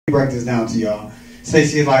break this down to y'all. Say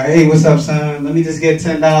she's like, hey, what's up, son? Let me just get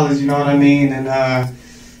 $10, you know what I mean? And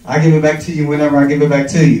I give it back to you whenever I give it back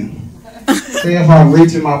to you. Say if I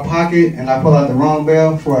reach in my pocket and I pull out the wrong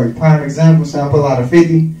bill, for a prime example, say I pull out a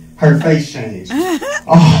 50, her face changed.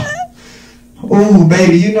 Oh,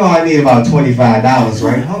 baby, you know I need about $25,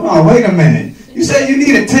 right? Hold on, wait a minute. You said you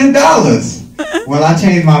needed $10. Well, I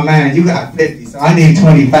changed my mind. You got 50, so I need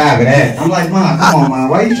 25 of that. I'm like, Mom, come on, Mom.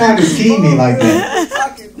 Why are you trying to scheme me like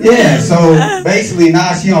that? Yeah, so basically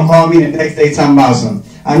now she don't call me the next day talking about some,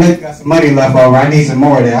 I know you got some money left over. I need some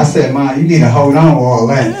more of that. I said, Mom, you need to hold on with all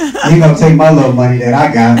that. You gonna take my little money that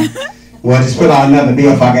I got. Well, just put out another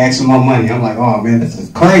bill if I can ask some more money. I'm like, oh man, this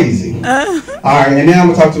is crazy. All right, and then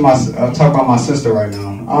I'm gonna talk about my sister right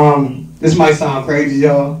now. This might sound crazy,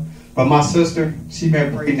 y'all, but my sister, she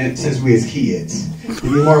been pregnant since we was kids. To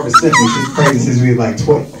be more specific, she's pregnant since we was like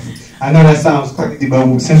 12. I know that sounds crazy,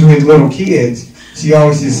 but since we was little kids, she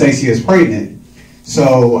always just say she was pregnant.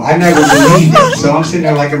 So I never believed it. So I'm sitting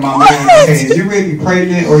there like in my mind, okay, is you really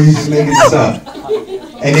pregnant or are you just making this up?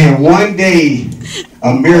 And then one day,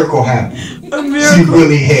 a miracle happened. She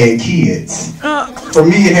really had kids. For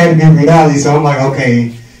me, it had to be reality, so I'm like,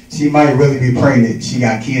 okay, she might really be pregnant. She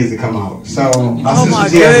got kids to come out. So my sister,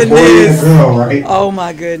 she has a boy and a girl, right? Oh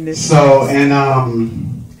my goodness. So, and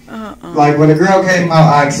like when the girl came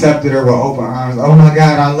out, I accepted her with open arms. Oh my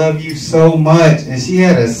God, I love you so much. And she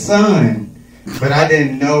had a son, but I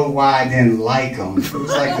didn't know why I didn't like him. It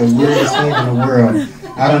was like the weirdest thing in the world.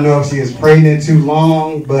 I don't know if she was pregnant too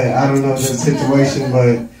long, but I don't know the situation.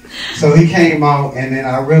 But so he came out, and then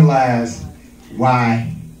I realized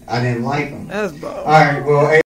why I didn't like him. That's bold. All right, well.